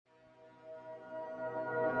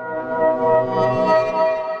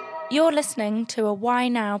You're listening to a Why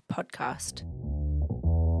Now podcast.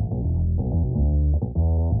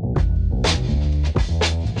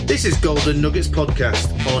 This is Golden Nuggets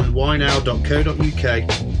podcast on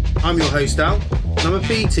whynow.co.uk. I'm your host Al, and I'm a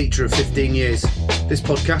PE teacher of 15 years. This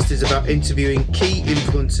podcast is about interviewing key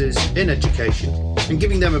influencers in education and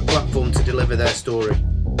giving them a platform to deliver their story.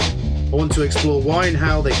 I want to explore why and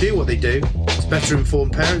how they do what they do to better inform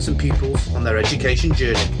parents and pupils on their education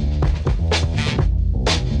journey.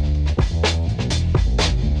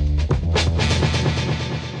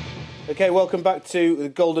 Okay, welcome back to the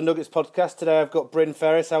Golden Nuggets podcast. Today I've got Bryn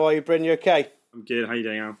Ferris. How are you, Bryn? You okay? I'm good. How you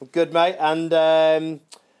doing, Al? Good, mate. And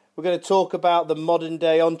we're going to talk about the modern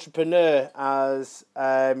day entrepreneur as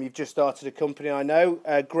you've just started a company, I know,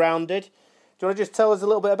 Grounded. Do you want to just tell us a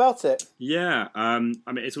little bit about it? Yeah. I mean,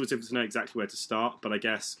 it's always difficult to know exactly where to start, but I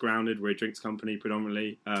guess Grounded, we're a drinks company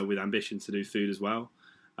predominantly with ambition to do food as well.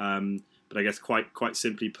 But I guess quite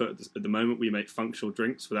simply put, at the moment, we make functional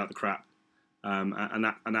drinks without the crap.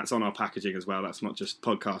 And that's on our packaging as well. That's not just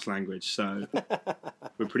podcast language. So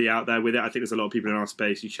we're pretty out there with it. I think there's a lot of people in our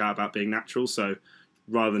space who shout about being natural. So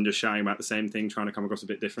rather than just shouting about the same thing, trying to come across a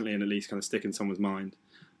bit differently and at least kind of stick in someone's mind.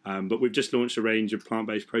 But we've just launched a range of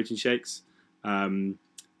plant-based protein shakes. And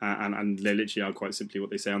they literally are quite simply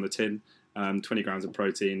what they say on the tin. 20 grams of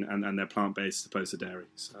protein and they're plant-based as opposed to dairy.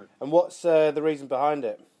 So. And what's the reason behind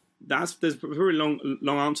it? There's a very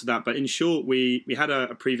long answer to that, but in short, we had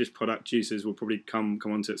a previous product, juices, we'll probably come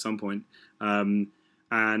on to at some point, and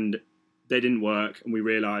they didn't work, and we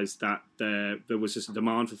realised that there was just a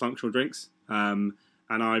demand for functional drinks, and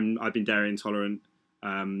I've been dairy intolerant,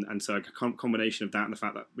 and so a combination of that and the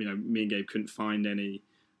fact that me and Gabe couldn't find any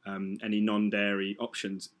non-dairy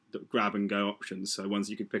options, grab and go options, so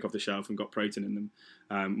ones you could pick off the shelf and got protein in them,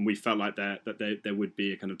 we felt like there would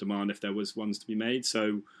be a kind of demand if there was ones to be made,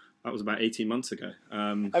 so. That was about 18 months ago.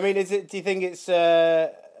 I mean, do you think it's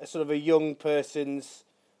sort of a young person's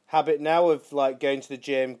habit now of like going to the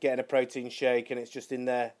gym, getting a protein shake, and it's just in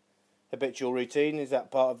their habitual routine? Is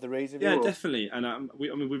that part of the reason? Yeah, definitely. And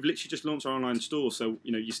we've literally just launched our online store, so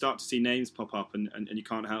you start to see names pop up, and you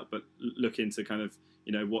can't help but look into kind of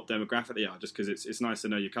what demographic they are, just because it's nice to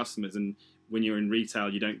know your customers. And when you're in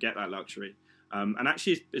retail, you don't get that luxury. And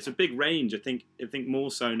actually, it's a big range. I think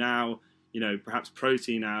more so now. Perhaps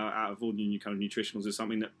protein out of all the new kind of nutritionals is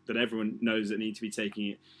something that everyone knows that need to be taking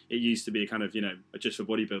it. It used to be a kind of, just for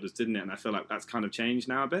bodybuilders, didn't it? And I feel like that's kind of changed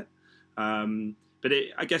now a bit. But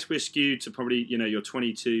I guess we're skewed to probably, your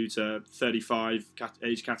 22 to 35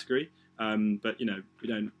 age category. But,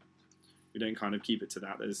 we don't kind of keep it to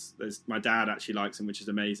that. There's my dad actually likes them, which is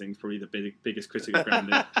amazing. He's probably the biggest critic of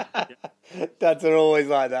Grounded. Yeah. Dads are always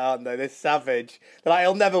like that, aren't they? They're savage. They're like,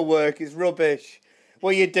 it'll never work. It's rubbish.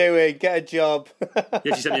 What are you doing? Get a job.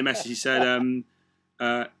 Yeah, she sent me a message. She said,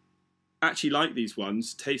 actually like these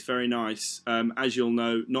ones. Taste very nice. As you'll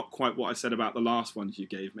know, not quite what I said about the last ones you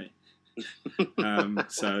gave me.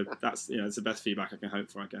 So that's, it's the best feedback I can hope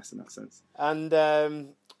for, I guess, in that sense. And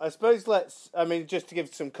I suppose just to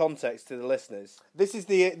give some context to the listeners, this is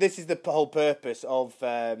the whole purpose of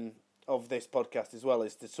this podcast as well,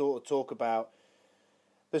 is to sort of talk about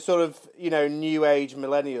the sort of, new age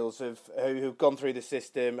millennials who've gone through the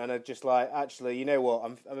system and are just like, actually, you know what,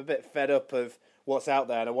 I'm a bit fed up of what's out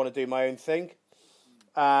there and I want to do my own thing.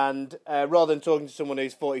 And rather than talking to someone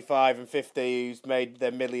who's 45 and 50 who's made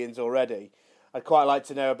their millions already, I'd quite like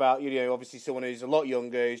to know about, obviously someone who's a lot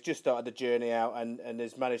younger, who's just started the journey out and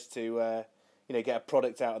has managed to, get a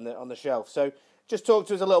product out on the shelf. So just talk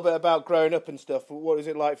to us a little bit about growing up and stuff. What was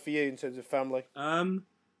it like for you in terms of family?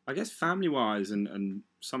 I guess family-wise and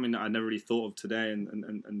something that I never really thought of today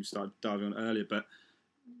and started diving on earlier, but,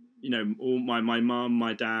 all my mum,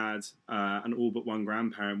 my dad, and all but one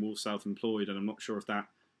grandparent were all self-employed, and I'm not sure if that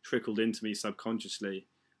trickled into me subconsciously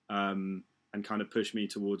and kind of pushed me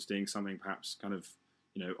towards doing something perhaps kind of,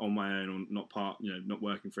 on my own or not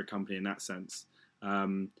working for a company in that sense.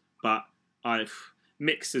 But I've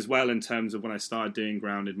mixed as well in terms of when I started doing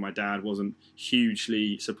Grounded, my dad wasn't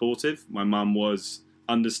hugely supportive. My mum was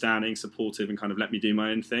understanding, supportive, and kind of let me do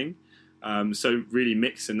my own thing. So really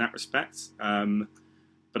mixed in that respect.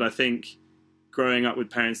 But I think growing up with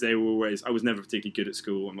parents, I was never particularly good at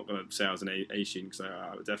school. I'm not going to say I was an A student because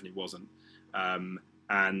I definitely wasn't.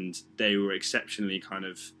 And they were exceptionally kind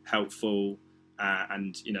of helpful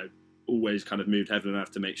and, always kind of moved heaven and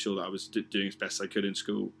earth to make sure that I was doing as best I could in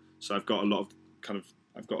school. So I've got a lot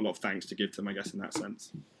of thanks to give to them, I guess, in that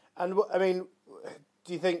sense. And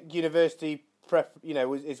do you think university prep,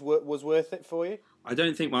 was worth it for you? I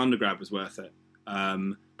don't think my undergrad was worth it.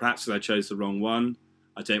 Perhaps because I chose the wrong one.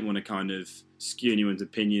 I don't want to kind of skew anyone's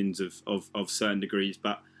opinions of certain degrees,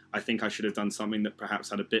 but I think I should have done something that perhaps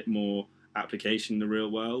had a bit more application in the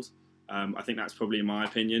real world. I think that's probably, in my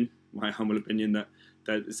opinion, my humble opinion, that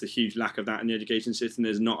there's a huge lack of that in the education system.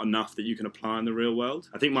 There's not enough that you can apply in the real world.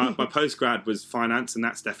 I think my postgrad was finance, and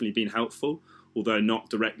that's definitely been helpful, although not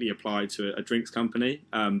directly applied to a drinks company.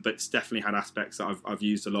 But it's definitely had aspects that I've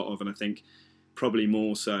used a lot of, and I think probably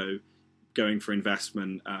more so going for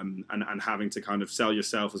investment and having to kind of sell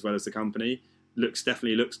yourself as well as the company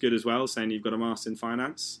definitely looks good as well, saying you've got a master in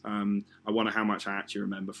finance. I wonder how much I actually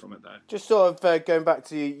remember from it though. Just sort of going back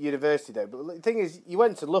to university though, but the thing is, you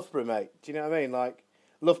went to Loughborough, mate. Do you know what I mean? Like,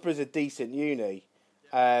 Loughborough's a decent uni.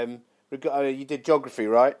 You did geography,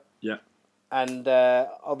 right? Yeah. And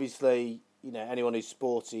obviously, you know, anyone who's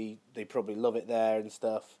sporty, they probably love it there and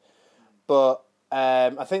stuff. But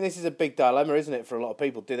I think this is a big dilemma, isn't it, for a lot of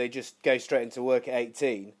people? Do they just go straight into work at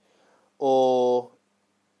 18, or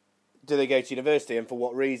do they go to university, and for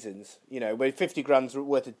what reasons? You know, with 50 grand's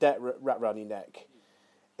worth of debt wrapped around your neck,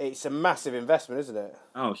 it's a massive investment, isn't it?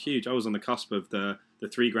 Oh, huge. I was on the cusp of the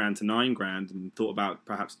 3 grand to 9 grand and thought about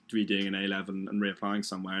perhaps redoing an A-level and reapplying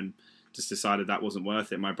somewhere, and just decided that wasn't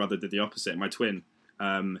worth it. My brother did the opposite. My twin,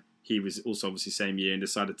 he was also obviously same year and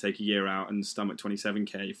decided to take a year out and stomach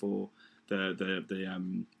 27k for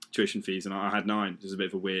the tuition fees, and I had 9. It was a bit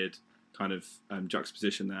of a weird kind of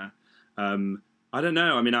juxtaposition there. I don't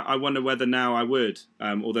know. I mean, I wonder whether now I would,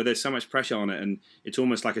 although there's so much pressure on it, and it's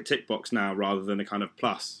almost like a tick box now rather than a kind of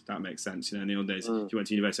plus, if that makes sense. You know, in the old days, if you went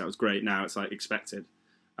to university, that was great. Now it's like expected.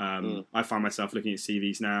 I find myself looking at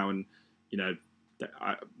CVs now and, you know,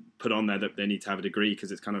 I put on there that they need to have a degree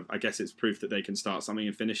because it's kind of, I guess it's proof that they can start something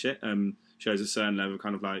and finish it. Shows a certain level of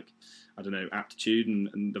kind of like, I don't know, aptitude,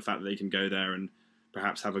 and the fact that they can go there and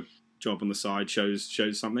perhaps have a job on the side shows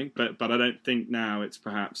something. But I don't think now it's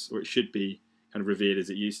perhaps, or it should be, kind of revered as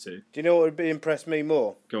it used to. Do you know what would impress me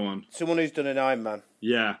more? Go on. Someone who's done an Ironman.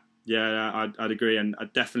 Yeah, I'd agree, and I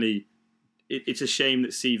definitely. It's a shame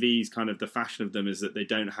that CVs, kind of the fashion of them is that they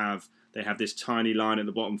have this tiny line at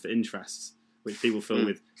the bottom for interests, which people fill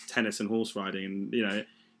with tennis and horse riding, and you know, it'd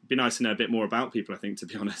be nice to know a bit more about people, I think, to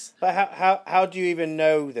be honest. But how do you even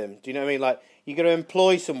know them? Do you know what I mean? Like, you're going to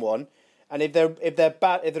employ someone, and if they're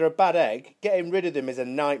a bad egg, getting rid of them is a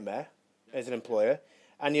nightmare as an employer.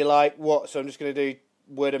 And you're like, what? So I'm just going to do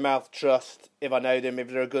word of mouth trust if I know them, if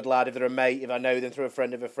they're a good lad, if they're a mate, if I know them through a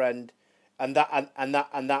friend of a friend, and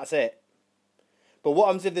that's it. But what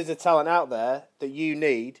happens if there's a talent out there that you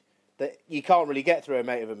need that you can't really get through a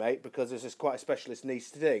mate of a mate because it's just quite a specialist niche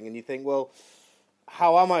thing, and you think, well,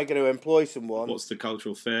 how am I going to employ someone? What's the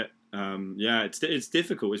cultural fit? It's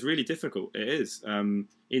difficult. It's really difficult. It is.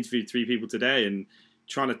 Interviewed 3 people today and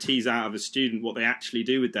trying to tease out of a student what they actually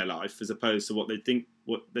do with their life as opposed to what they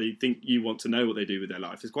think you want to know what they do with their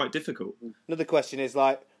life is quite difficult. Another question is,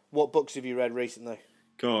 like, what books have you read recently?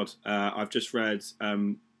 God, I've just read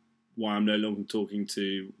Why I'm No Longer Talking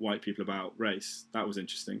to White People About Race. That was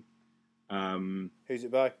interesting. Who's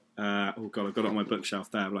it by? Oh God, I've got it on my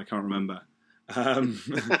bookshelf there, but I can't remember.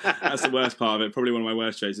 That's the worst part of it. Probably one of my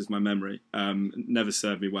worst traits is my memory. Never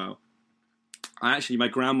served me well. My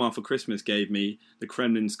grandma for Christmas gave me The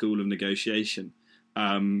Kremlin School of Negotiation.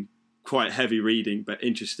 Quite heavy reading, but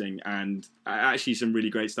interesting, and actually some really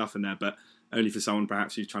great stuff in there, but only for someone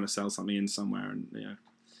perhaps who's trying to sell something in somewhere and, you know,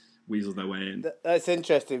 weasel their way in. That's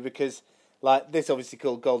interesting because, like, this obviously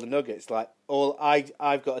called Golden Nuggets. Like,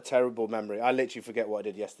 I've got a terrible memory. I literally forget what I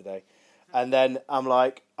did yesterday. And then I'm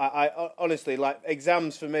like, I honestly, like,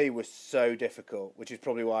 exams for me were so difficult, which is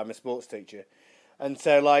probably why I'm a sports teacher. And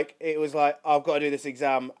so, like, it was like, I've got to do this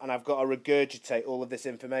exam and I've got to regurgitate all of this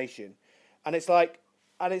information. And it's like,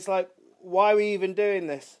 why are we even doing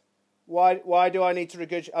this? Why do I need to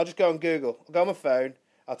regurgitate? I'll just go on Google. I'll go on my phone.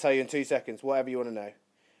 I'll tell you in 2 seconds, whatever you want to know.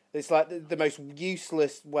 It's like the most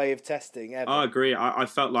useless way of testing ever. I agree. I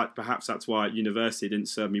felt like perhaps that's why university didn't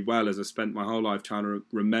serve me well, as I spent my whole life trying to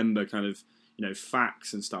remember kind of, you know,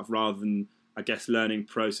 facts and stuff rather than, I guess, learning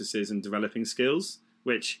processes and developing skills,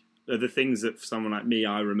 which are the things that for someone like me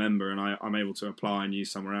I remember and I'm able to apply and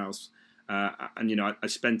use somewhere else. And, you know, I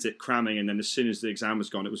spent it cramming, and then as soon as the exam was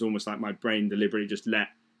gone, it was almost like my brain deliberately just let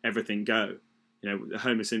everything go. You know,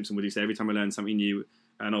 Homer Simpson would say, every time I learn something new,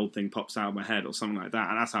 an old thing pops out of my head or something like that.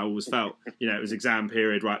 And that's how I always felt. You know, it was exam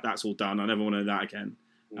period, right, that's all done. I never want to do that again.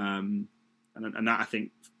 And that, I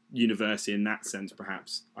think, university in that sense,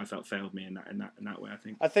 perhaps, I felt failed me in that way, I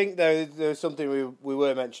think. I think, though, there was something we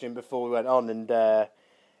were mentioning before we went on, and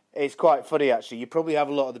it's quite funny, actually. You probably have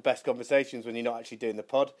a lot of the best conversations when you're not actually doing the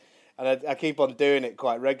pod. And I keep on doing it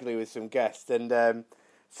quite regularly with some guests. And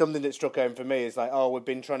something that struck home for me is like, oh, we've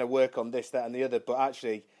been trying to work on this, that and the other, but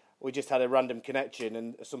actually we just had a random connection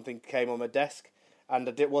and something came on my desk.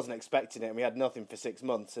 and wasn't expecting it, and we had nothing for 6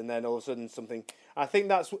 months, and then all of a sudden something. I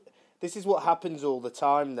think this is what happens all the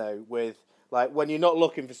time though. With like when you're not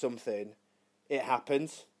looking for something, it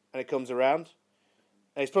happens and it comes around.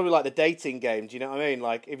 And it's probably like the dating game. Do you know what I mean?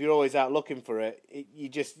 Like if you're always out looking for it, you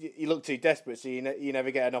look too desperate, so you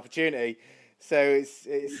never get an opportunity. So it's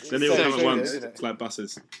then they all come at once. It's like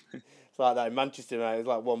buses. It's like that in Manchester, mate. It's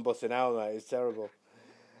like one bus an hour, mate. It's terrible.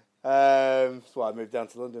 That's why I moved down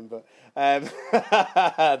to London, but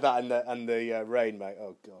that and the rain, mate.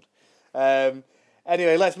 Oh God.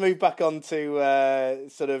 Anyway, let's move back on to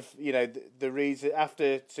sort of the reason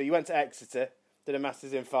after. So you went to Exeter, did a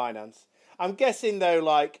masters in finance. I'm guessing though,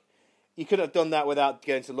 like you couldn't have done that without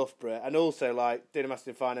going to Loughborough, and also like doing a masters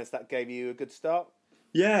in finance that gave you a good start.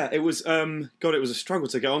 Yeah, it was. God, it was a struggle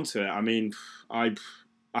to get onto it. I mean, I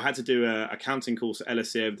had to do an accounting course at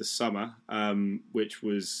LSE over the summer, which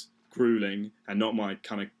was grueling and not my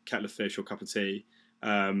kind of kettle of fish or cup of tea.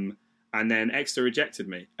 And then Exeter rejected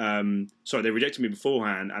me. Sorry, they rejected me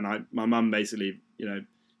beforehand, and my mum basically,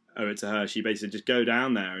 owe it to her. She basically just go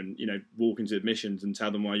down there and walk into admissions and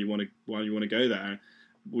tell them why you want to go there.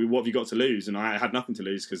 What have you got to lose? And I had nothing to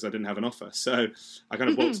lose because I didn't have an offer. So I kind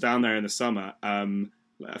of walked down there in the summer.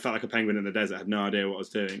 I felt like a penguin in the desert. I had no idea what I was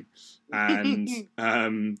doing, and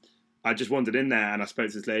I just wandered in there and I spoke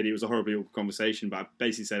to this lady. It was a horribly awkward conversation, but I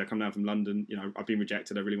basically said, I come down from London, I've been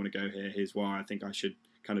rejected. I really want to go here. Here's why I think I should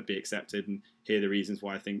kind of be accepted, and here are the reasons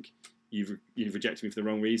why I think you've rejected me for the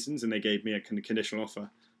wrong reasons. And they gave me a kind of conditional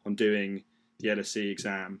offer on doing the LSE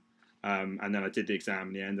exam. And then I did the exam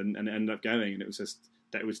in the end and ended up going. And it was just,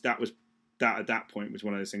 that at that point was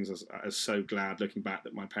one of those things I was so glad looking back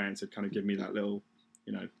that my parents had kind of given me that little,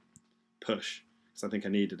 push, because I think I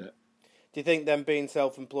needed it. Do you think them being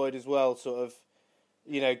self-employed as well, sort of,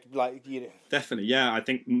 Definitely, yeah. I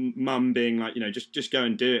think mum being like, just go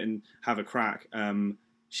and do it and have a crack.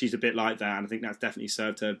 She's a bit like that, and I think that's definitely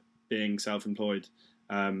served her being self-employed.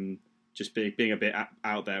 Just being a bit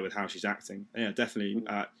out there with how she's acting. Yeah, definitely.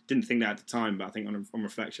 Didn't think that at the time, but I think on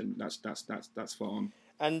reflection, that's spot on.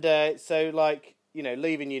 And so,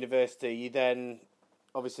 leaving university, you then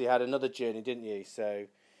obviously had another journey, didn't you? So,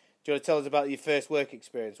 do you want to tell us about your first work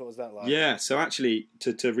experience? What was that like? Yeah, so actually,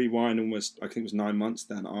 to rewind almost, I think it was 9 months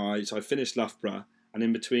then, I finished Loughborough, and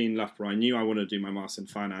in between Loughborough, I knew I wanted to do my Master in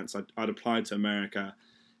Finance. I'd applied to America.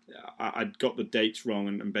 I'd got the dates wrong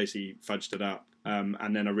and basically fudged it up.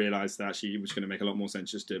 And then I realised that actually it was going to make a lot more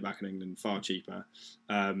sense just to do it back in England, far cheaper.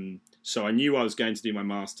 So I knew I was going to do my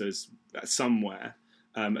Masters somewhere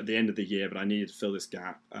at the end of the year, but I needed to fill this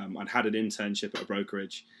gap. I'd had an internship at a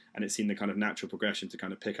brokerage, and it seemed the kind of natural progression to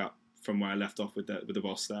kind of pick up from where I left off with the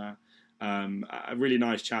boss there. A really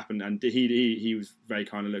nice chap, and he was very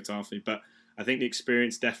kind and looked after me. But I think the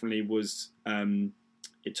experience definitely was,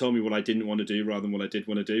 it told me what I didn't want to do rather than what I did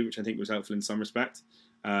want to do, which I think was helpful in some respect.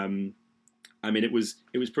 I mean, it was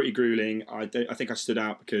pretty grueling. I think I stood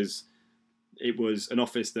out because it was an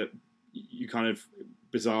office that you kind of,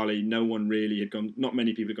 bizarrely, no one really had gone, not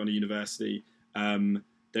many people had gone to university.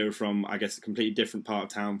 They were from, I guess, a completely different part of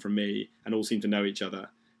town from me, and all seemed to know each other.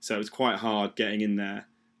 So it was quite hard getting in there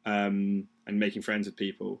and making friends with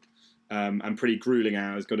people. And pretty grueling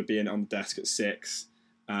hours, got to be on the desk at 6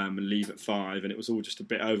 and leave at 5, and it was all just a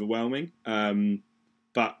bit overwhelming.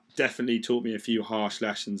 But definitely taught me a few harsh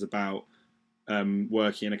lessons about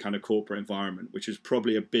working in a kind of corporate environment, which was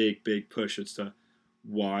probably a big push as to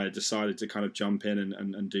why I decided to kind of jump in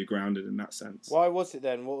and do Grounded in that sense. Why was it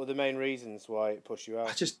then? What were the main reasons why it pushed you out?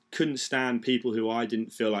 I just couldn't stand people who I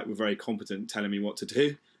didn't feel like were very competent telling me what to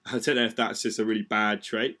do. I don't know if that's just a really bad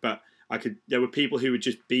trait, but there were people who had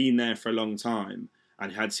just been there for a long time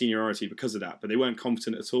and had seniority because of that, but they weren't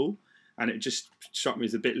competent at all. And it just struck me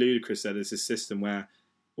as a bit ludicrous that there's this system where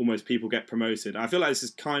almost people get promoted. I feel like this is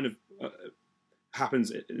kind of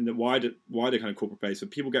happens in the wider kind of corporate place, where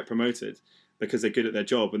people get promoted because they're good at their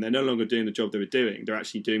job, and they're no longer doing the job they were doing. They're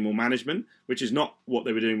actually doing more management, which is not what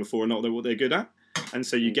they were doing before, and not what they're good at. And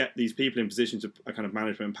so you get these people in positions of a kind of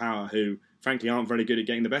management and power who, frankly, aren't very good at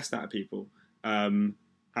getting the best out of people. And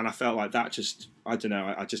I felt like that just, I don't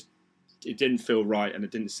know, it didn't feel right, and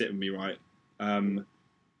it didn't sit with me right. And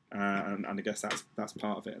I guess that's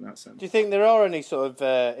part of it in that sense. Do you think there are any sort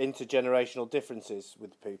of intergenerational differences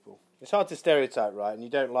with people? It's hard to stereotype, right? And you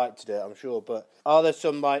don't like to do it, I'm sure. But are there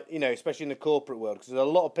some, especially in the corporate world, because there's a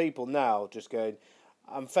lot of people now just going,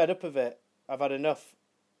 I'm fed up of it. I've had enough.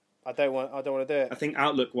 I don't want to do it. I think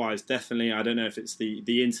outlook-wise, definitely. I don't know if it's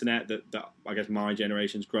the internet that I guess my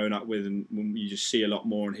generation's grown up with, and you just see a lot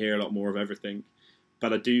more and hear a lot more of everything.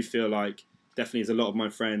 But I do feel like definitely there's a lot of my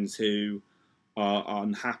friends who are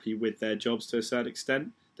unhappy with their jobs to a certain extent.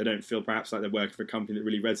 they don't feel perhaps like they're working for a company that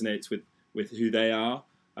really resonates with who they are,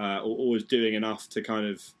 or is doing enough to kind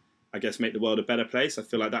of, I guess, make the world a better place. I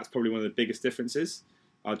feel like that's probably one of the biggest differences.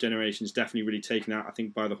 Our generation's definitely really taken out, I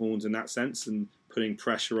think, by the horns in that sense, and putting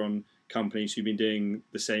pressure on companies who've been doing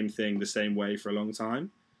the same thing the same way for a long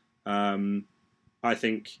time. I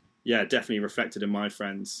think, yeah, definitely reflected in my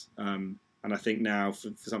friends. And I think now for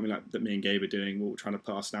something like that me and Gabe are doing, we're trying to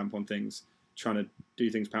put our stamp on things, trying to do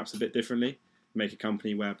things perhaps a bit differently, make a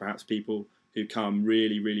company where perhaps people who come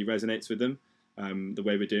really, really resonates with them, the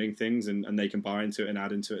way we're doing things, and they can buy into it and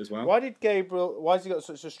add into it as well. Why has he got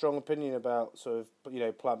such a strong opinion about sort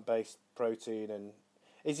of, plant-based protein, and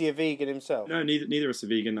is he a vegan himself? No, neither of us are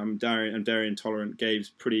vegan. I'm dairy intolerant. Gabe's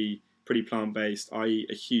pretty plant-based. I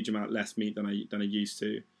eat a huge amount less meat than I used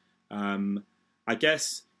to. I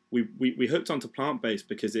guess we hooked onto plant-based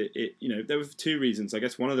because it there were two reasons. I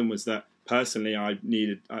guess one of them was that personally I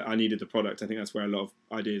needed the product. I think that's where a lot of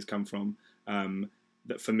ideas come from.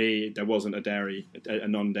 That for me there wasn't a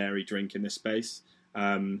non-dairy drink in this space.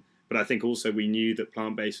 But I think also we knew that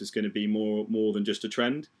plant-based was going to be more than just a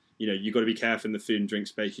trend. You've got to be careful in the food and drink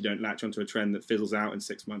space. You don't latch onto a trend that fizzles out in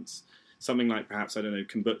 6 months. Something like perhaps, I don't know,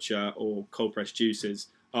 kombucha or cold pressed juices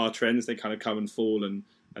are trends. They kind of come and fall, and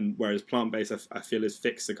whereas plant-based I feel is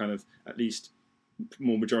fixed to kind of, at least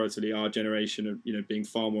more majoritarily, our generation of being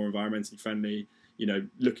far more environmentally friendly,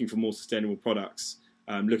 looking for more sustainable products,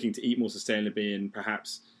 looking to eat more sustainably, and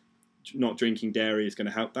perhaps not drinking dairy is going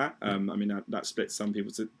to help that. I mean that splits some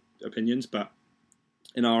people's opinions, but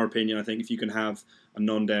in our opinion, I think if you can have a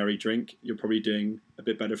non-dairy drink, you're probably doing a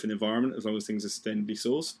bit better for the environment as long as things are sustainably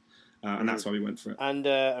sourced. And that's why we went for it. And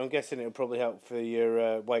I'm guessing it'll probably help for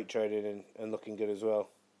your weight training and looking good as well.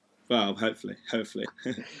 Well, hopefully.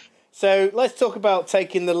 So let's talk about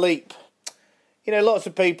taking the leap. Lots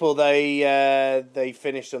of people, they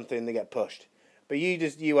finish something, they get pushed. But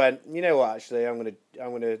you went, you know what? Actually, I'm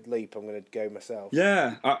gonna leap. I'm gonna go myself.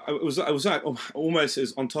 Yeah, I was like almost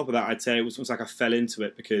as on top of that. I'd say it was almost like I fell into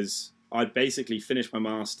it because I'd basically finished my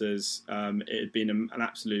masters. It had been an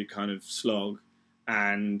absolute kind of slog,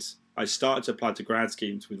 and I started to apply to grad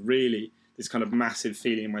schemes with really this kind of massive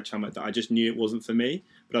feeling in my stomach that I just knew it wasn't for me.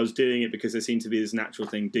 But I was doing it because there seemed to be this natural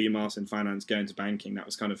thing: do your master in finance, go into banking. That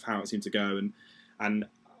was kind of how it seemed to go, and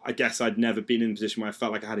I guess I'd never been in a position where I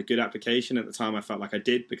felt like I had a good application. At the time, I felt like I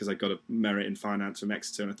did because I got a merit in finance from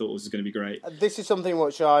Exeter, and I thought this was going to be great. This is something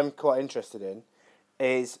which I'm quite interested in,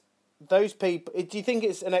 is those people... Do you think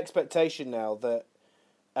it's an expectation now that,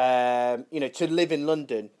 to live in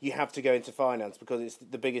London, you have to go into finance because it's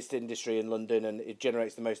the biggest industry in London and it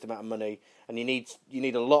generates the most amount of money, and you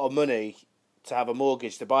need a lot of money to have a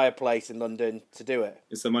mortgage, to buy a place in London, to do it?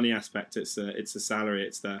 It's the money aspect. It's the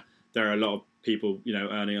salary. There are a lot of people,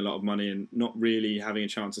 earning a lot of money and not really having a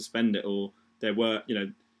chance to spend it, or they're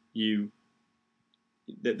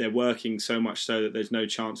working so much so that there's no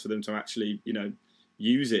chance for them to actually,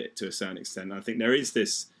 use it to a certain extent. I think there is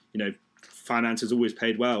this, finance has always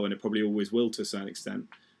paid well, and it probably always will to a certain extent.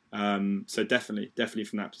 So definitely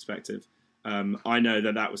from that perspective, I know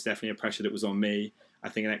that was definitely a pressure that was on me. I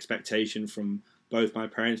think an expectation from both my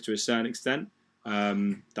parents to a certain extent.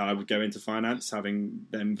 That I would go into finance, having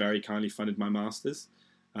them very kindly funded my masters.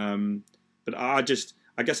 But I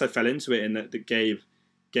guess I fell into it in that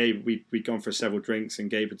Gabe, we'd gone for several drinks, and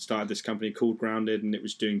Gabe had started this company called Grounded, and it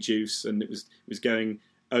was doing juice, and it was going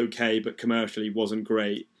okay, but commercially wasn't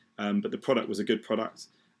great. But the product was a good product.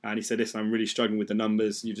 And he said, listen, I'm really struggling with the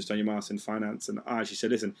numbers. You've just done your master in finance. And I actually said,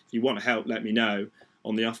 listen, if you want help, let me know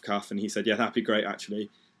on the off cuff. And he said, yeah, that'd be great, actually.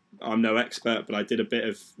 I'm no expert, but I did a bit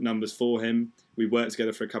of numbers for him. We worked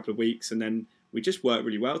together for a couple of weeks, and then we just worked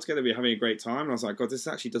really well together. We were having a great time. And I was like, God, this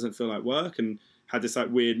actually doesn't feel like work. And had this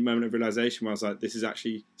weird moment of realization where I was like, this is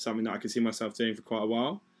actually something that I could see myself doing for quite a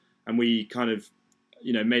while. And we kind of,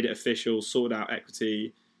 made it official, sorted out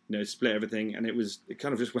equity, split everything. And it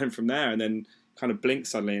kind of just went from there, and then kind of blinked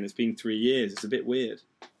suddenly. And it's been 3 years. It's a bit weird.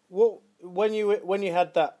 Well, when you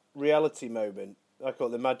had that reality moment, I call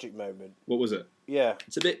it the magic moment. What was it? Yeah.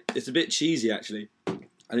 It's a bit cheesy, actually.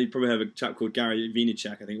 And you probably have a chap called Gary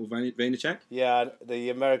Vaynerchuk, I think, or Vaynerchuk? Yeah, the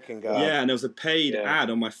American guy. Yeah, and there was a paid ad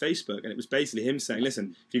on my Facebook, and it was basically him saying,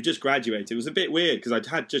 listen, if you've just graduated, it was a bit weird because I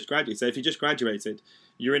had just graduated, so if you just graduated,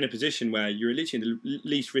 you're in a position where you're literally in the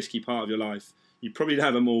least risky part of your life. You probably don't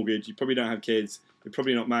have a mortgage, you probably don't have kids, you're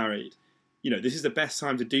probably not married. This is the best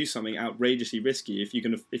time to do something outrageously risky if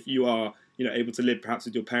you are able to live perhaps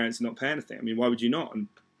with your parents and not pay anything. I mean, why would you not? And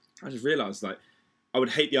I just realised, I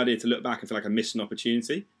would hate the idea to look back and feel like I missed an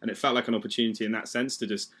opportunity, and it felt like an opportunity in that sense to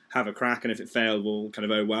just have a crack, and if it failed, well, kind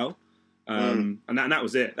of, oh well. And that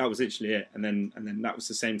was it. That was literally it. And then that was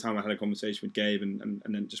the same time I had a conversation with Gabe, and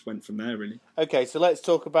then just went from there, really. Okay, so let's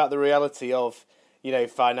talk about the reality of,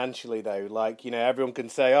 financially though. Like, everyone can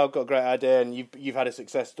say, "Oh, I've got a great idea," and you've had a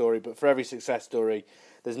success story, but for every success story,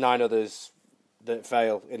 there's 9 others that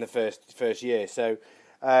fail in the first year. So,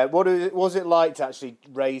 what was it like to actually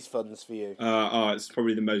raise funds for you? It's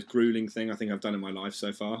probably the most grueling thing I think I've done in my life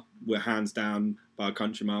so far. We're hands down by a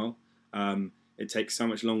country mile. It takes so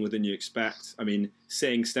much longer than you expect. I mean,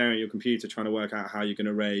 staring at your computer trying to work out how you're going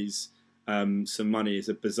to raise some money is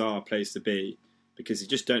a bizarre place to be, because you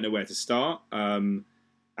just don't know where to start. And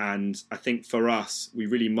I think for us, we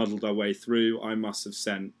really muddled our way through. I must have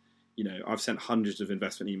sent, I've sent hundreds of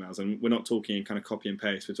investment emails, and we're not talking kind of copy and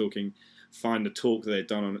paste. We're talking find the talk that they've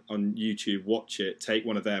done on YouTube, watch it, take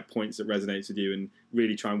one of their points that resonates with you, and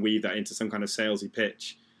really try and weave that into some kind of salesy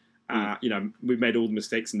pitch. We've made all the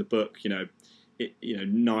mistakes in the book,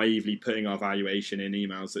 naively putting our valuation in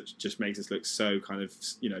emails that just makes us look so kind of,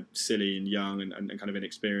 silly and young and kind of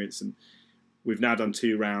inexperienced. And we've now done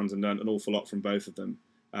 2 rounds and learned an awful lot from both of them.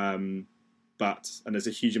 And there's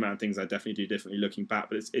a huge amount of things I definitely do differently looking back,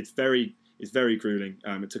 but it's very grueling.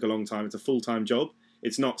 It took a long time. It's a full-time job.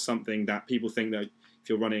 It's not something that people think that if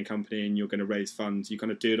you're running a company and you're going to raise funds, you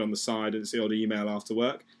kind of do it on the side and it's the odd email after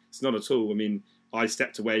work. It's not at all. I mean, I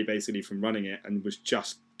stepped away basically from running it and was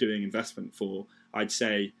just doing investment for, I'd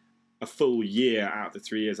say, a full year out of the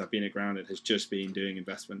 3 years I've been at Grounded has just been doing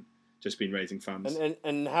investment, just been raising funds.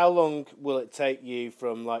 And how long will it take you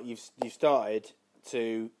from like you've started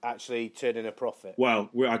to actually turn in a profit?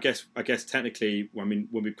 Well, I guess technically, I mean,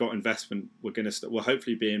 when we've got investment, we'll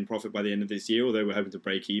hopefully be in profit by the end of this year, although we're hoping to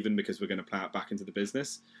break even because we're going to plow it back into the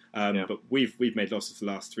business. But we've made losses for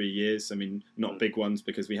the last 3 years. I mean, not big ones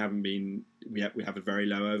because we have a very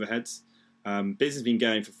low overheads. Business has been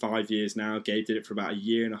going for 5 years now. Gabe did it for about 1.5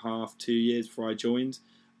 years, 2 years before I joined.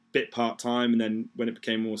 Bit part-time, and then when it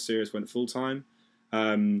became more serious, went full-time.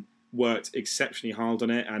 Worked exceptionally hard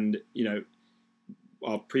on it, and,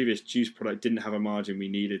 our previous juice product didn't have a margin we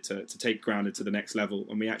needed to take Grounded to the next level,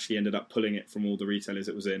 and we actually ended up pulling it from all the retailers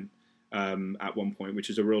it was in at one point, which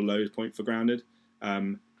is a real low point for Grounded.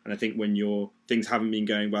 And I think when things haven't been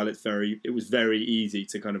going well, it was very easy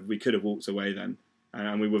to we could have walked away then,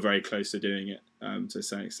 and we were very close to doing it to a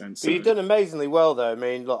certain extent. So, but you've done amazingly well, though. I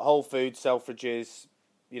mean, like Whole Foods, Selfridges,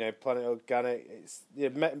 Planet Organic, it's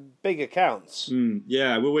big accounts.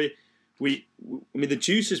 Yeah, well, I mean, the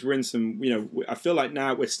juices were in some, I feel like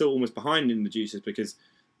now we're still almost behind in the juices because,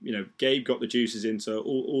 Gabe got the juices into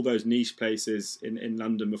all those niche places in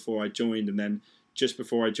London before I joined. And then just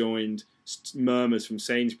before I joined, murmurs from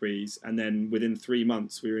Sainsbury's. And then within 3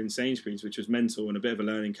 months, we were in Sainsbury's, which was mental and a bit of a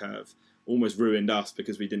learning curve. Almost ruined us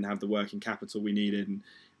because we didn't have the working capital we needed and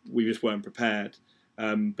we just weren't prepared.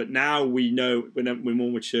 But now we know, we're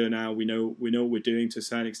more mature now. We know what we're doing to a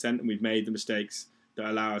certain extent, and we've made the mistakes that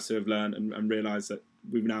allow us to have learned and realise that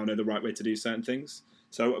we now know the right way to do certain things.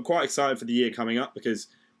 So I'm quite excited for the year coming up because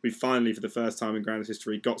we finally, for the first time in Grounded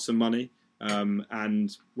history, got some money,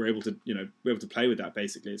 and we're able to play with that.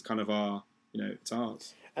 Basically, it's kind of our, it's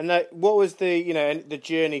ours. And what was the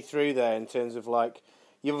journey through there in terms of like,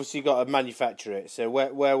 you obviously got to manufacture it. So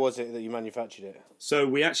where was it that you manufactured it? So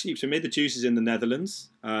we made the juices in the Netherlands,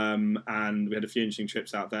 and we had a few interesting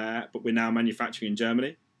trips out there. But we're now manufacturing in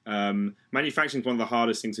Germany. Manufacturing is one of the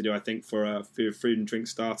hardest things to do, I think, for a food and drink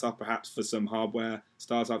startup, perhaps for some hardware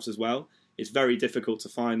startups as well. It's very difficult to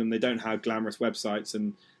find them. They don't have glamorous websites,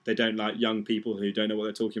 and they don't like young people who don't know what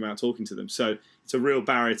they're talking about talking to them. So it's a real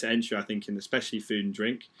barrier to entry, I think, in especially food and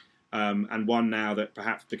drink. And one now that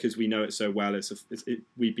perhaps because we know it so well,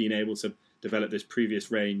 we've been able to develop this previous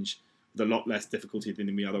range with a lot less difficulty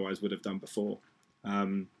than we otherwise would have done before.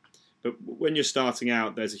 But when you're starting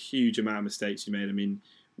out, there's a huge amount of mistakes you made. I mean,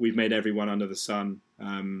 we've made everyone under the sun.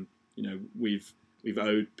 We've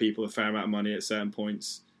owed people a fair amount of money at certain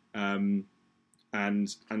points, and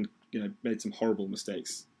made some horrible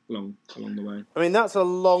mistakes along the way. I mean, that's a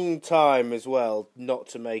long time as well not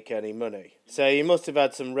to make any money. So you must have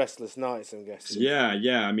had some restless nights, I'm guessing.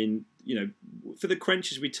 Yeah. I mean, for the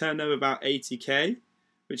Quenches, we turned over about 80k,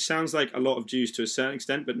 which sounds like a lot of juice to a certain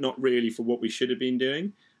extent, but not really for what we should have been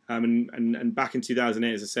doing. And back in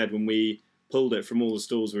 2008, as I said, when we pulled it from all the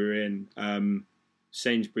stores we were in,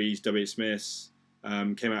 Sainsbury's, W.H. Smith's,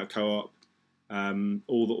 came out of Co-op,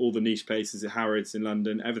 all the niche places at Harrods in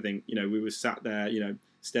London, everything. We were sat there,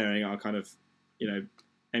 staring at our kind of,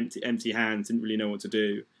 empty hands, didn't really know what to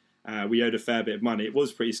do. We owed a fair bit of money. It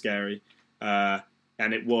was pretty scary, and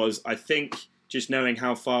it was, I think, just knowing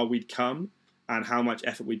how far we'd come and how much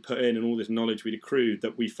effort we'd put in and all this knowledge we'd accrued,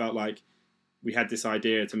 that we felt like we had this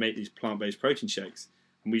idea to make these plant-based protein shakes,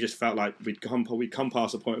 and we just felt like we'd come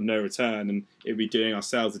past a point of no return, and it'd be doing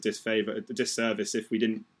ourselves a disservice if we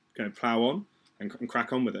didn't plough on and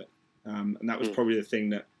crack on with it. And that was probably the thing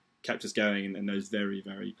that kept us going in those very,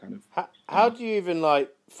 very kind of... How do you even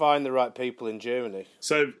find the right people in Germany?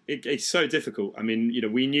 So it's so difficult. I mean,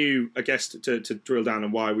 we knew, I guess, to drill down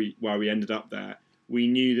on why we ended up there, we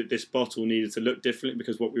knew that this bottle needed to look different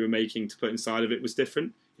because what we were making to put inside of it was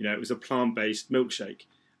different. It was a plant-based milkshake,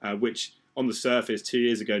 which on the surface 2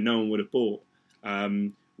 years ago no one would have bought.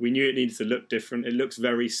 We knew it needed to look different. It looks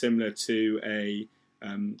very similar to a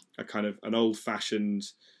kind of an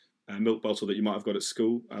old-fashioned milk bottle that you might have got at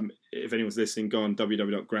school. If anyone's listening, go on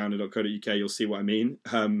www.grounder.co.uk, you'll see what I mean.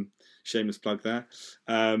 Shameless plug there.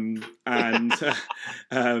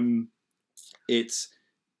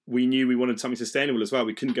 We knew we wanted something sustainable as well.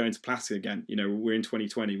 We couldn't go into plastic again. We're in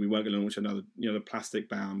 2020. We weren't going to launch another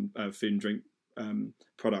plastic-bound food and drink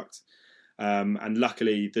product. And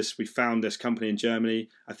luckily, we found this company in Germany.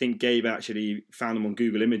 I think Gabe actually found them on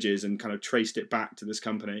Google Images and kind of traced it back to this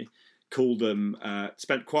company. Called them,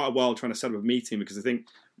 spent quite a while trying to set up a meeting because I think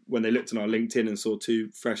when they looked on our LinkedIn and saw two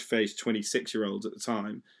fresh-faced 26-year-olds at the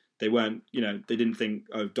time, they weren't, they didn't think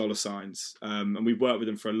of dollar signs. And we've worked with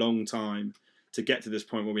them for a long time to get to this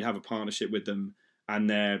point where we have a partnership with them, and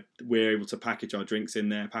we're able to package our drinks in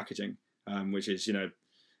their packaging, which is 75%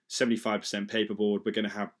 paperboard. We're going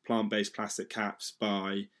to have plant-based plastic caps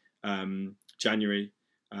by January,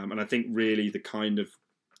 and I think really the kind of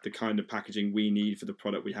packaging we need for the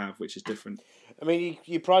product we have, which is different. I mean,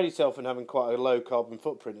 you pride yourself in having quite a low carbon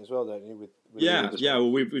footprint as well, don't you? Yeah. Well,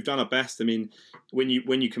 we've done our best. I mean, when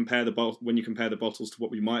you compare the bottles to what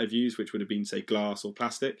we might have used, which would have been say glass or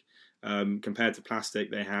plastic, compared to plastic,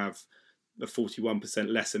 they have a 41%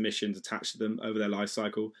 less emissions attached to them over their life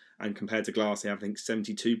cycle, and compared to glass, they have I think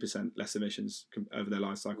 72% less emissions over their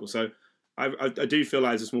life cycle. So I do feel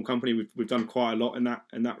like as a small company, we've done quite a lot in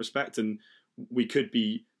that respect, and we could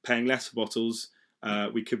be paying less for bottles,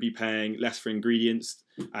 we could be paying less for ingredients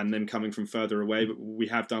and them coming from further away, but we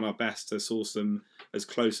have done our best to source them as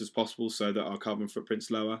close as possible so that our carbon footprint's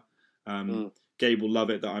lower. Gabe will love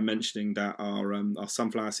it that I'm mentioning that our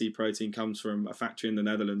sunflower seed protein comes from a factory in the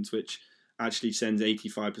Netherlands, which actually sends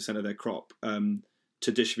 85% of their crop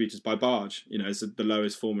to distributors by barge. It's the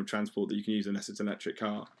lowest form of transport that you can use unless it's an electric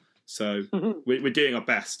car. So we're doing our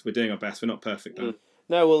best. We're not perfect though.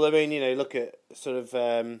 No, well, I mean, look at sort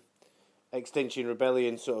of Extinction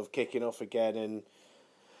Rebellion sort of kicking off again, and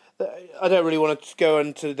I don't really want to go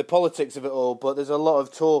into the politics of it all, but there's a lot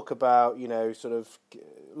of talk about, sort of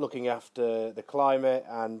looking after the climate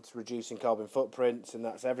and reducing carbon footprints, and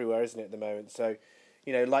that's everywhere, isn't it, at the moment? So,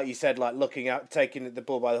 like you said, looking at taking the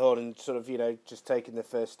bull by the horn and sort of, just taking the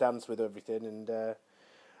first stance with everything, and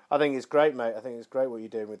I think it's great, mate. I think it's great what you're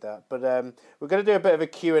doing with that. But we're going to do a bit of a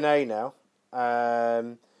Q&A now.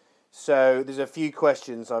 So there's a few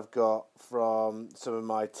questions I've got from some of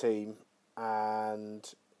my team, and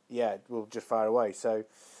yeah, we'll just fire away. So,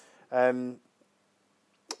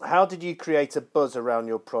 how did you create a buzz around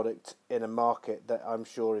your product in a market that I'm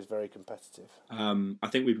sure is very competitive? I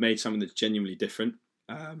think we've made something that's genuinely different.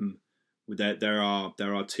 There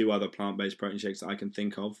are two other plant-based protein shakes that I can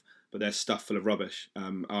think of, but they're stuffed full of rubbish.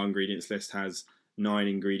 Our ingredients list has 9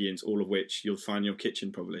 ingredients, all of which you'll find in your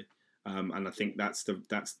kitchen probably. And I think that's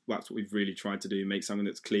what we've really tried to do, make something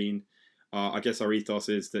that's clean. I guess our ethos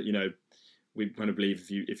is that we kind of believe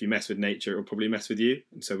if you mess with nature, it'll probably mess with you,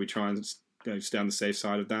 and so we try and stay on the safe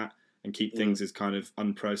side of that and keep things as kind of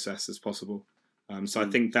unprocessed as possible. So I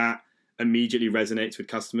think that immediately resonates with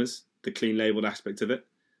customers, the clean labeled aspect of it.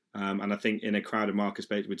 And I think in a crowded market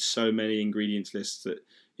space with so many ingredients lists that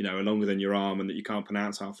are longer than your arm and that you can't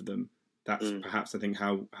pronounce half of them, that's perhaps I think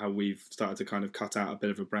how we've started to kind of cut out a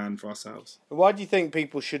bit of a brand for ourselves. Why do you think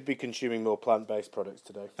people should be consuming more plant-based products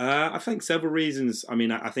today? I think several reasons. I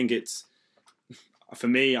mean, I think it's, for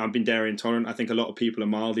me, I've been dairy intolerant. I think a lot of people are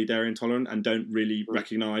mildly dairy intolerant and don't really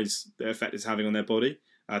recognise the effect it's having on their body.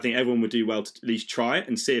 I think everyone would do well to at least try it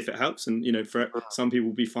and see if it helps. And, some people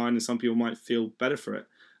will be fine and some people might feel better for it.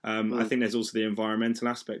 I think there's also the environmental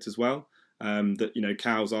aspect as well. That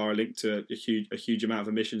cows are linked to a huge amount of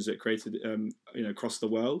emissions that are created across the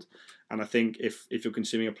world, and I think if you're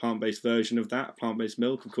consuming a plant-based version of that, plant-based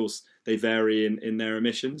milk, of course they vary in their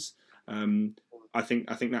emissions. I think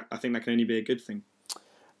that can only be a good thing.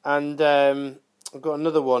 And I've got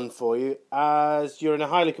another one for you. As you're in a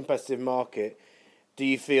highly competitive market, do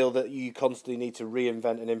you feel that you constantly need to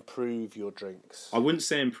reinvent and improve your drinks? I wouldn't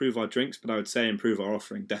say improve our drinks, but I would say improve our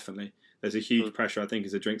offering, definitely. There's a huge pressure, I think,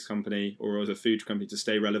 as a drinks company or as a food company to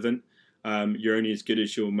stay relevant. you're only as good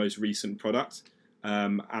as your most recent product.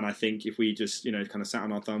 And I think if we just, kind of sat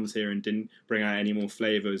on our thumbs here and didn't bring out any more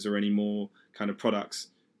flavors or any more kind of products,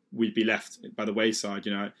 we'd be left by the wayside.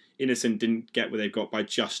 Innocent didn't get what they've got by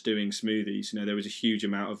just doing smoothies. There was a huge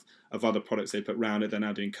amount of other products they put around it. They're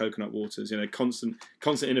now doing coconut waters.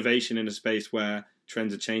 Constant innovation in a space where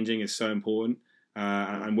trends are changing is so important.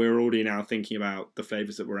 And we're already now thinking about the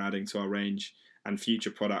flavors that we're adding to our range and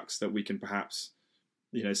future products that we can perhaps,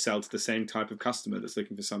 sell to the same type of customer that's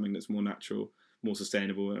looking for something that's more natural, more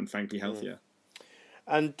sustainable, and frankly healthier.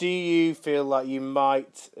 And do you feel like you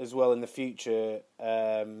might, as well in the future,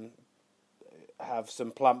 have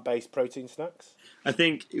some plant-based protein snacks? I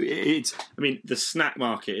think the snack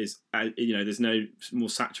market is, there's no more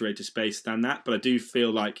saturated space than that. But I do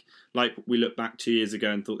feel like we looked back 2 years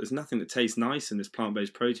ago and thought there's nothing that tastes nice in this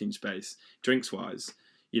plant-based protein space, drinks-wise.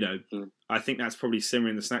 I think that's probably similar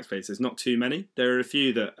in the snack space. There's not too many. There are a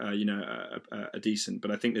few that are decent, but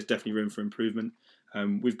I think there's definitely room for improvement.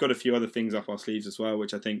 We've got a few other things up our sleeves as well,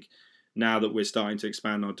 which I think now that we're starting to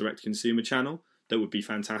expand our direct-to-consumer channel, that would be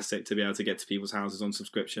fantastic to be able to get to people's houses on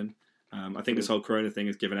subscription. I think this whole Corona thing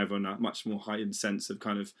has given everyone a much more heightened sense of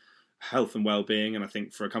kind of health and well-being, and I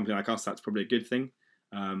think for a company like us, that's probably a good thing.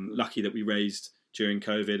 Lucky that we raised during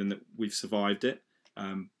COVID and that we've survived it.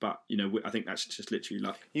 But I think that's just literally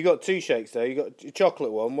luck. You got 2 shakes there. You got a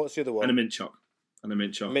chocolate one. What's the other one? And a mint choc.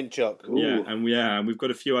 Mint choc. Ooh. Yeah, and we've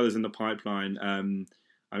got a few others in the pipeline.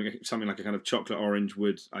 Something like a kind of chocolate orange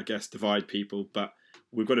would, I guess, divide people, but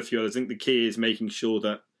we've got a few others. I think the key is making sure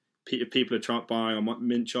that if people are buying on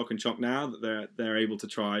mint choc and choc now, that they're able to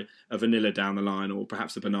try a vanilla down the line or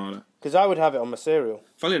perhaps a banana. Because I would have it on my cereal.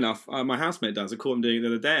 Funnily enough, my housemate does. I caught him doing it the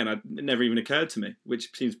other day, and it never even occurred to me,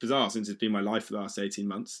 which seems bizarre since it's been my life for the last 18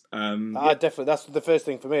 months. Definitely. That's the first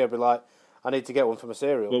thing for me. I'd be like, I need to get one for my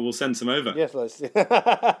cereal. Well, we'll send some over. Yes, let's.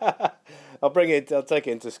 I'll take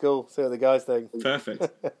it into school. See what the guys think. Perfect.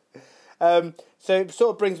 So it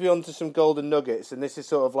sort of brings me on to some golden nuggets, and this is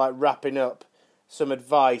sort of like wrapping up some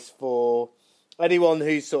advice for anyone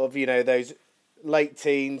who's sort of, those late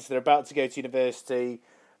teens, they're about to go to university,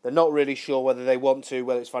 they're not really sure whether they want to,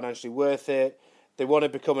 whether it's financially worth it, they want to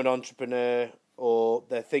become an entrepreneur, or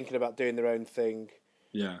they're thinking about doing their own thing.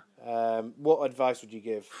 Yeah. What advice would you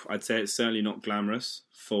give? I'd say it's certainly not glamorous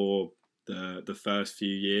for the first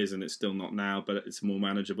few years, and it's still not now, but it's more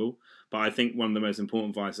manageable. But I think one of the most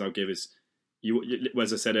important advice I'll give is, you,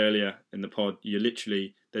 as I said earlier in the pod,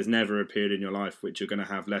 there's never a period in your life which you're going to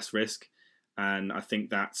have less risk. And I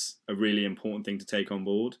think that's a really important thing to take on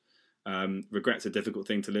board. Regret's a difficult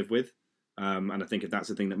thing to live with. And I think if that's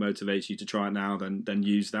the thing that motivates you to try it now, then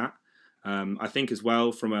use that. I think as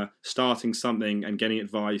well, from starting something and getting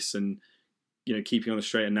advice and, keeping on the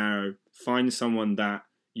straight and narrow, find someone that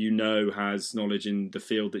has knowledge in the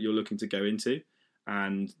field that you're looking to go into,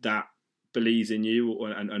 and that believes in you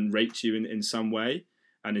and rates you in some way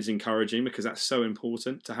and is encouraging, because that's so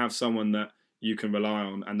important. To have someone that you can rely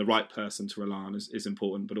on, and the right person to rely on is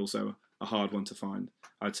important, but also a hard one to find.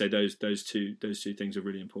 I'd say those two things are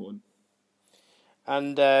really important.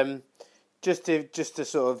 And just to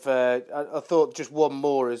sort of, I thought just one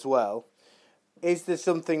more as well. Is there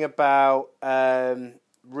something about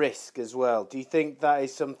risk as well? Do you think that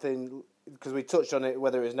is something, because we touched on it,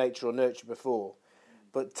 whether it was nature or nurture before,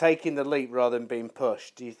 but taking the leap rather than being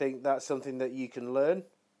pushed, do you think that's something that you can learn?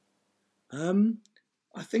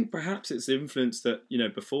 I think perhaps it's the influence that,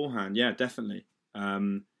 beforehand. Yeah, definitely.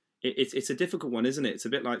 It's a difficult one, isn't it? It's a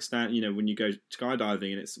bit like when you go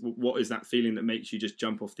skydiving, and it's what is that feeling that makes you just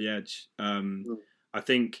jump off the edge? I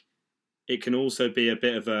think it can also be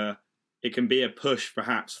it can be a push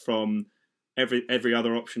perhaps from every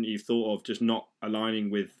other option that you've thought of just not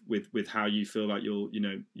aligning with how you feel like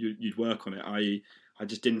you'd work on it. I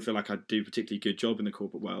just didn't feel like I'd do a particularly good job in the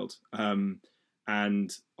corporate world.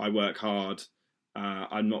 And I work hard.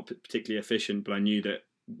 I'm not particularly efficient, but I knew that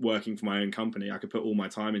working for my own company, I could put all my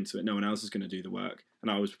time into it. No one else is going to do the work, and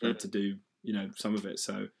I was prepared to do, some of it.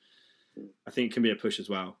 So I think it can be a push as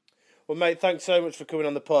well. Well, mate, thanks so much for coming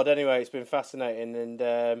on the pod. Anyway, it's been fascinating, and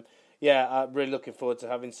I'm really looking forward to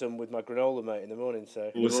having some with my granola, mate, in the morning.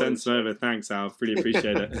 So we'll send some over. Thanks, Al. Really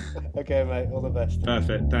appreciate it. Okay, mate. All the best.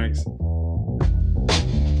 Perfect. Thanks.